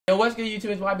Yo, what's good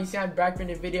YouTube, it's YBC. I'm back for a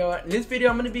new video. In this video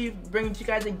I'm going to be bringing to you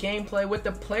guys a gameplay with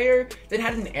the player that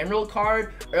had an emerald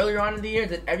card earlier on in the year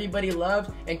that everybody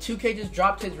loved, and 2K just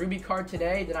dropped his ruby card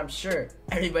today that I'm sure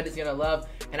everybody's going to love,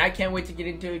 and I can't wait to get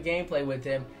into a gameplay with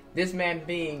him. This man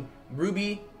being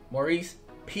Ruby Maurice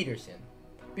Peterson.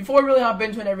 Before we really hop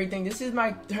into everything, this is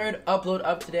my third upload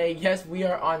up today. Yes, we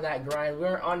are on that grind.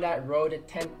 We're on that road to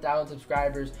 10,000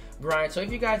 subscribers grind. So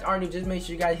if you guys are new, just make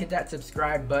sure you guys hit that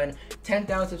subscribe button.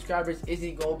 10,000 subscribers is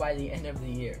the goal by the end of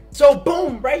the year. So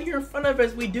boom, right here in front of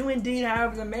us, we do indeed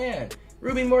have the man,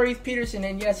 Ruby Maurice Peterson,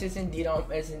 and yes, this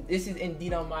is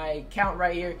indeed on my account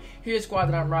right here. Here's the squad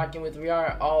that I'm rocking with. We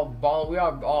are all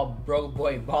broke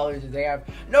boy ballers. They have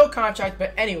no contract,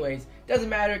 but anyways, doesn't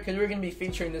matter because we're gonna be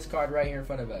featuring this card right here in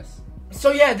front of us.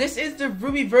 So yeah, this is the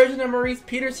Ruby version of Maurice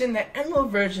Peterson, the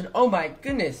Emerald version. Oh my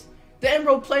goodness, the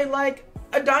Emerald played like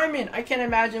a diamond. I can't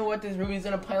imagine what this Ruby's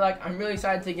gonna play like. I'm really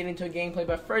excited to get into a gameplay,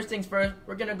 but first things first,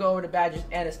 we're gonna go over the badges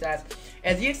and the stats.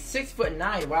 As he is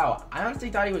 6'9", wow, I honestly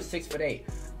thought he was 6'8".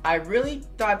 I really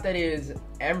thought that his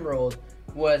Emerald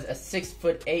was a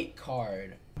 6'8"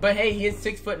 card. But hey, he is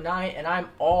 6'9", and I'm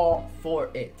all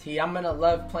for it. I'm gonna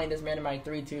love playing this man in my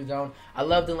 3-2 zone. I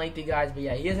love the lengthy guys, but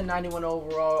yeah, he has a 91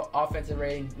 overall offensive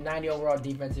rating, 90 overall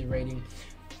defensive rating.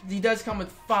 He does come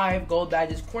with 5 gold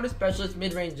badges: corner specialist,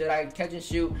 mid-range Jedi, catch and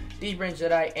shoot, deep range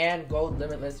Jedi, and gold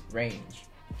limitless range.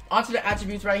 Onto the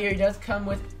attributes right here, he does come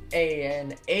with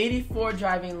an 84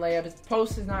 driving layup. His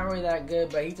post is not really that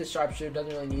good, but he's a sharpshooter,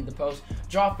 doesn't really need the post.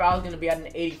 Draw foul is going to be at an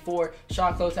 84,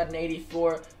 shot close at an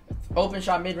 84, open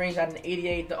shot mid-range at an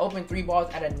 88, the open 3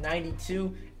 balls at a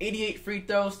 92, 88 free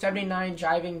throws, 79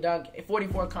 driving dunk,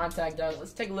 44 contact dunk.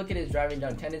 Let's take a look at his driving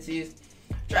dunk tendencies.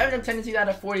 Driving dunk tendencies out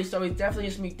of 40, so he's definitely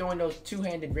just going to be throwing those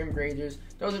two-handed rim grazers.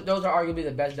 Those are arguably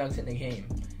the best dunks in the game.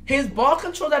 His ball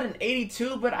control's at an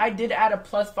 82, but I did add a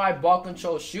 +5 ball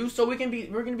control shoe, so we're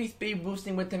gonna be speed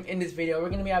boosting with him in this video. We're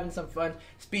gonna be having some fun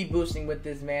speed boosting with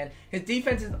this man. His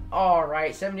defense is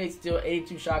alright, 78 steal,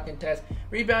 82 shot contest,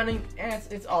 rebounding, and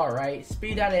it's alright.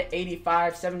 Speed at an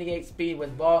 85, 78 speed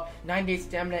with ball, 98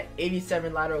 stamina,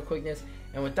 87 lateral quickness,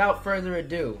 and without further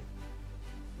ado,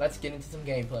 let's get into some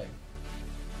gameplay.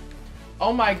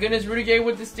 Oh my goodness, Rudy Gay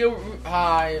with the steal.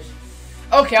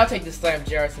 Okay, I'll take the slam,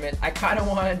 J.R. Smith. I kind of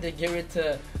wanted to give it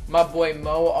to my boy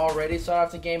Mo already start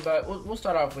off the game, but we'll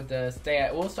start off with the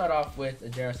We'll start off with a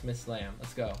J.R. Smith slam.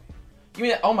 Let's go. Give me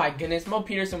that. Oh my goodness, Mo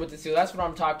Peterson with the steal. That's what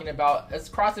I'm talking about. Let's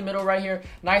cross the middle right here.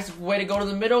 Nice way to go to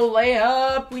the middle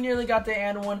layup. We nearly got the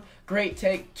and one. Great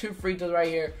take. 2 free throws right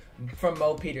here from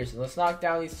Mo Peterson. Let's knock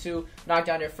down these 2. Knock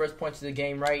down their first points of the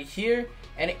game right here.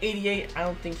 And at 88, I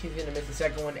don't think he's gonna miss the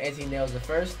second one as he nails the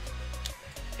first.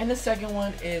 And the second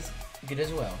one is good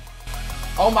as well.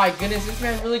 Oh my goodness, this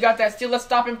man really got that steal. Let's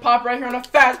stop and pop right here on a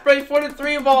fast break for the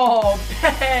 3 ball.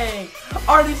 Bang!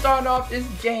 Already starting off this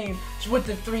game with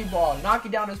the 3 ball.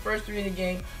 Knocking down his first 3 of the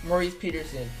game, Maurice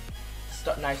Peterson.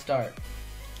 Nice start.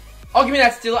 Oh, give me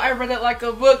that steal. I read that like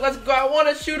a book. Let's go. I want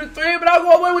to shoot a 3, but I'll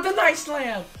go away with a nice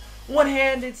slam.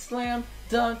 One-handed slam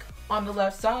dunk on the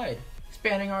left side.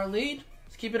 Expanding our lead.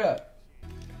 Let's keep it up.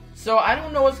 So I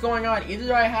don't know what's going on.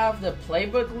 Either I have the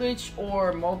playbook glitch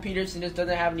or Mo Peterson just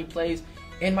doesn't have any plays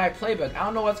in my playbook. I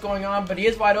don't know what's going on, but he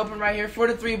is wide open right here for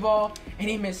the 3 ball, and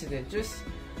he misses it.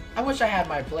 I wish I had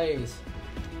my plays.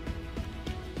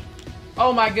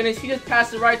 Oh my goodness, he just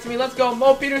passed it right to me. Let's go.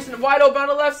 Mo Peterson wide open on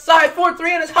the left side.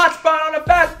 4-3 in his hot spot on a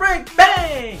fast break.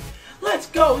 Bang! Let's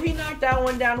go. He knocked that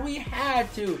one down. We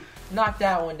had to knock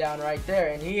that one down right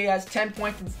there, and he has 10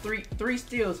 points and 3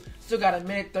 steals. Still got a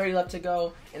minute 30 left to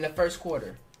go in the first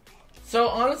quarter. So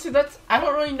honestly, I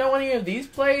don't really know any of these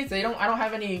plays. I don't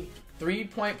have any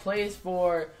 3-point plays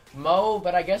for Mo,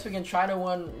 but I guess we can try to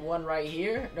one right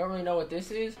here. Don't really know what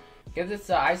this is. Guess it's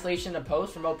isolation and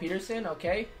post for Mo Peterson.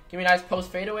 Okay, give me a nice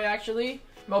post fadeaway actually.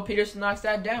 Mo Peterson knocks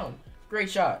that down. Great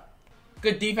shot.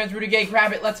 Good defense, Rudy Gay.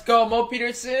 Grab it. Let's go, Mo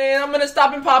Peterson. I'm gonna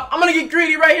stop and pop. I'm gonna get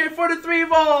greedy right here for the 3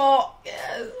 ball.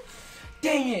 Yes.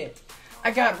 Dang it. I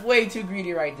got way too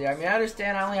greedy right there. I mean, I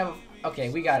understand I only have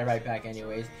okay, we got it right back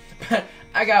anyways. But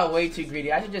I got way too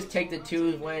greedy. I should just take the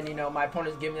 2s when, you know, my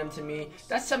opponent's giving them to me.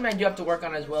 That's something I do have to work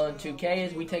on as well in 2K,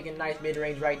 is we take a nice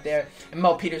mid-range right there. And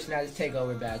Mo Peterson has his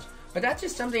takeover badge. But that's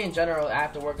just something in general I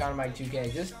have to work on in my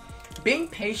 2K. Just being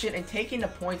patient and taking the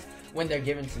points when they're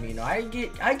given to me. You know, I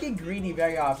get greedy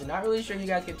very often. Not really sure you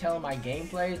guys can tell in my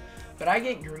gameplays, but I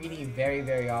get greedy very,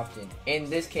 very often. In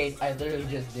this case, I literally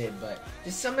just did, but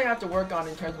just something I have to work on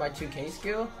in terms of my 2K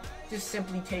skill. Just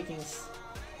simply taking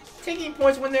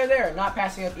points when they're there, not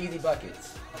passing up easy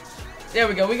buckets. There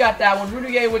we go, we got that one.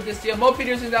 Rudy Gay with the steal. Mo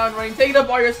Peterson down running. Take it up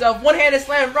all yourself. One-handed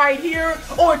slam right here,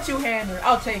 or two-hander.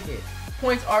 I'll take it.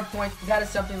 Points are points. That is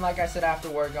something, like I said, I have to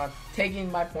work on.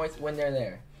 Taking my points when they're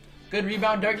there. Good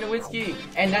rebound, Dirk Nowitzki.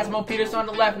 And that's Mo Peterson on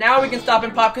the left. Now we can stop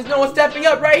and pop because no one's stepping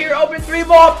up right here. Open three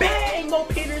ball. Bang! Mo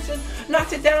Peterson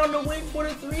knocks it down the wing for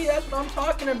the three. That's what I'm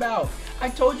talking about. I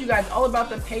told you guys all about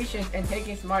the patience and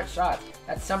taking smart shots.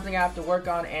 That's something I have to work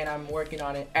on, and I'm working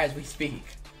on it as we speak.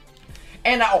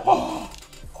 And oh,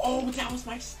 that was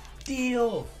my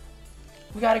steal.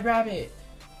 We got to grab it.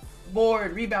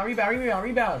 Board,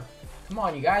 rebound. Come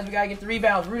on, you guys. We got to get the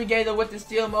rebounds. Rudy Gay with the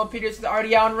steal. Mo Peterson's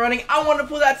already out and running. I want to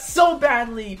pull that so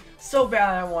badly. So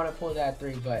bad I want to pull that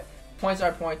three. But points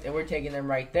are points, and we're taking them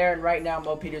right there. And right now,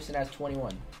 Mo Peterson has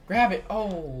 21. Grab it.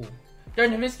 Oh.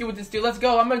 Dirk Nowitzki with the steal. Let's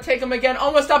go. I'm going to take him again.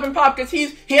 Almost stop and pop because he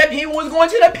was going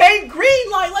to the paint.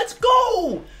 Green light. Let's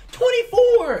go.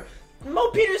 24.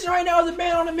 Mo Peterson right now is a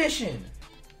man on a mission.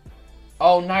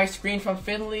 Oh, nice screen from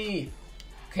Finley.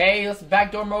 Okay, let's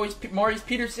backdoor Maurice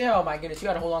Peterson. Oh my goodness, you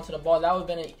gotta hold on to the ball. That would have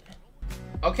been it.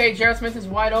 Okay, Jared Smith is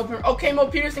wide open. Okay, Mo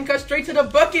Peterson cut straight to the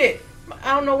bucket.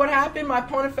 I don't know what happened. My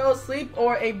opponent fell asleep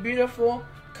or a beautiful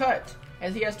cut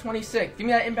as he has 26. Give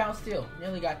me that inbound steal.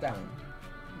 Nearly got that one.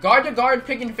 Guard to guard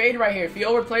pick and fade right here. If he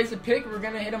overplays the pick, we're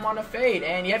gonna hit him on a fade.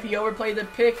 And yep, he overplayed the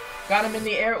pick. Got him in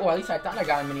the air. Well, at least I thought I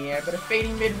got him in the air. But a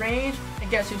fading mid-range.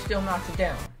 And guess who still knocks it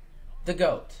down? The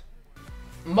GOAT.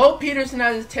 Mo Peterson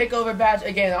has his takeover badge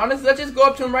again. Honestly, let's just go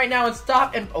up to him right now and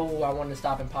stop and... Oh, I wanted to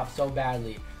stop and pop so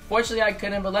badly. Fortunately, I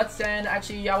couldn't, but let's send...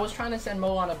 Actually, I was trying to send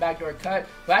Mo on a backdoor cut.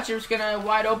 But actually, we're just going to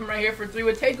wide open right here for three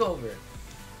with takeover.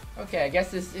 Okay, I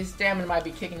guess his stamina might be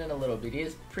kicking in a little bit. He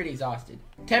is pretty exhausted.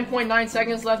 10.9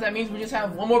 seconds left. That means we just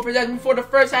have one more possession before the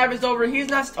first half is over. He's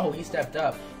not... Oh, he stepped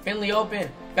up. Finley open.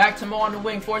 Back to Mo on the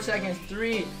wing. 4 seconds.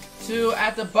 3, 2,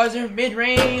 at the buzzer.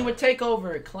 Mid-range with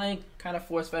takeover. Clank kind of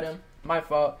force-fed him. My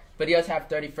fault, but he does have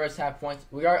 30 first half points.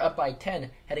 We are up by 10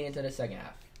 heading into the second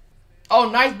half. Oh,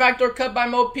 nice backdoor cut by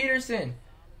Mo Peterson.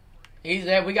 He's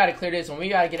there. We got to clear this one. We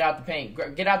got to get out the paint.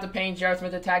 Get out the paint. Jared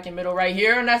Smith attacking middle right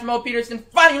here, and that's Mo Peterson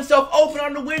finding himself open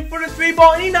on the wing for the three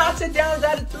ball, and he knocks it down.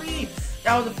 That's a three.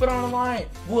 That was a foot on the line.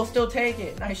 We'll still take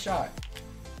it. Nice shot.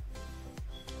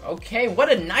 Okay,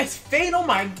 what a nice fade. Oh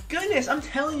my goodness, I'm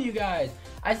telling you guys.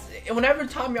 Whenever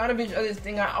Tomjanovich does this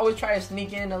thing, I always try to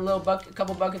sneak in a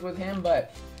couple buckets with him.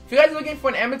 But if you guys are looking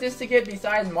for an amethyst ticket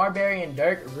besides Marbury and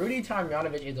Dirk, Rudy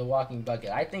Tomjanovich is a walking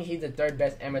bucket. I think he's the third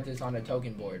best amethyst on the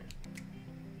token board.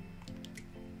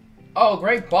 Oh,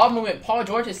 great ball movement. Paul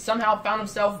George has somehow found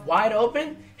himself wide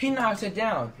open. He knocks it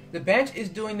down. The bench is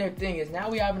doing their thing. As now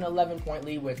we have an 11-point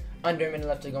lead with under a minute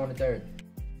left to go in the third.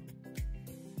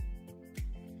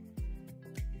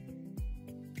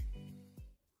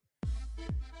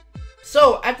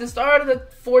 So, at the start of the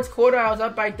fourth quarter, I was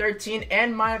up by 13,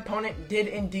 and my opponent did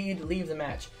indeed leave the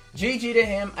match. GG to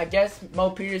him. I guess Mo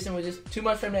Peterson was just too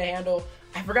much for him to handle.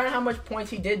 I forgot how much points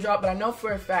he did drop, but I know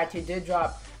for a fact he did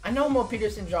drop. I know Mo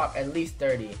Peterson dropped at least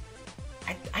 30.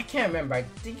 I can't remember. I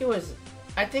think it was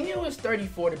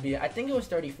 34 to be. I think it was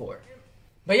 34.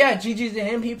 But yeah, GG's to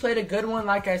him. He played a good one.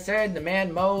 Like I said, the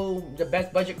man Mo, the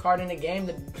best budget card in the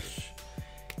game.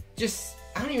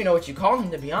 I don't even know what you call him,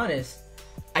 to be honest.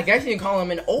 I guess you can call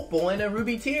him an opal and a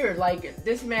ruby tier. Like,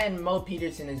 this man Mo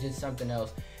Peterson is just something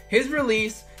else. His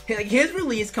release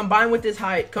combined with his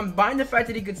height, combined the fact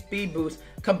that he could speed boost,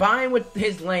 combined with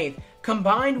his length,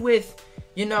 combined with,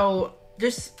 you know,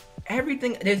 just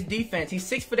everything. His defense. He's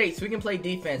 6'8", so he can play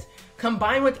defense.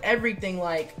 Combined with everything,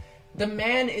 like, the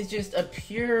man is just a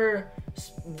pure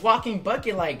walking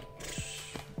bucket. Like,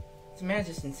 this man's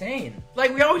just insane.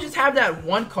 Like, we always just have that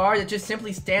one card that just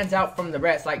simply stands out from the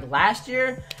rest. Like, last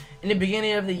year, in the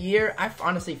beginning of the year, I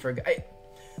honestly forgot.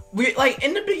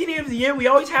 In the beginning of the year, we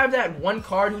always have that one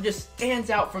card who just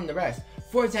stands out from the rest.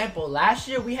 For example, last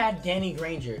year, we had Danny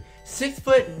Granger.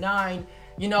 6'9",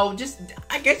 you know,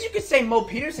 I guess you could say Mo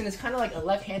Peterson is kind of like a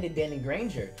left-handed Danny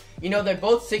Granger. You know, they're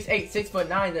both 6'8",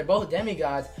 6'9", they're both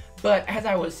demigods. But, as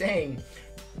I was saying,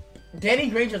 Danny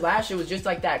Granger last year was just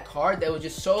like that card that was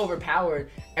just so overpowered,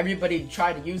 everybody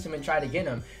tried to use him and try to get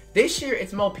him. This year,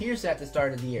 it's Mo Peterson at the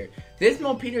start of the year. This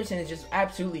Mo Peterson is just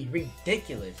absolutely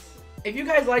ridiculous. If you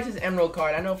guys like his Emerald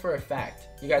card, I know for a fact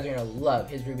you guys are going to love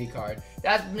his Ruby card.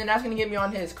 That's going to get me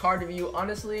on his card review.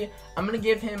 Honestly, I'm going to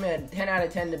give him a 10 out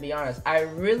of 10, to be honest. I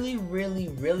really, really,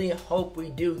 really hope we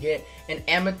do get an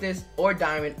Amethyst or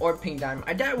Diamond or Pink Diamond.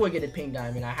 I doubt we'll get a Pink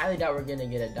Diamond. I highly doubt we're going to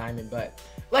get a Diamond, but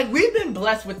like, we've been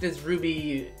blessed with this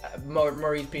Ruby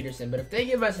Maurice Peterson, but if they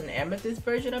give us an Amethyst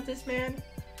version of this man,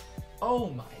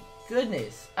 oh my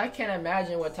goodness, I can't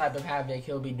imagine what type of havoc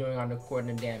he'll be doing on the court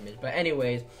and damage. But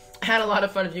anyways, I had a lot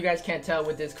of fun, if you guys can't tell,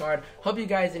 with this card. Hope you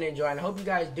guys did enjoy, and I hope you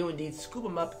guys do indeed scoop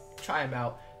them up, try them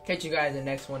out. Catch you guys in the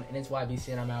next one, and it's YBC,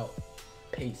 and I'm out.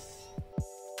 Peace.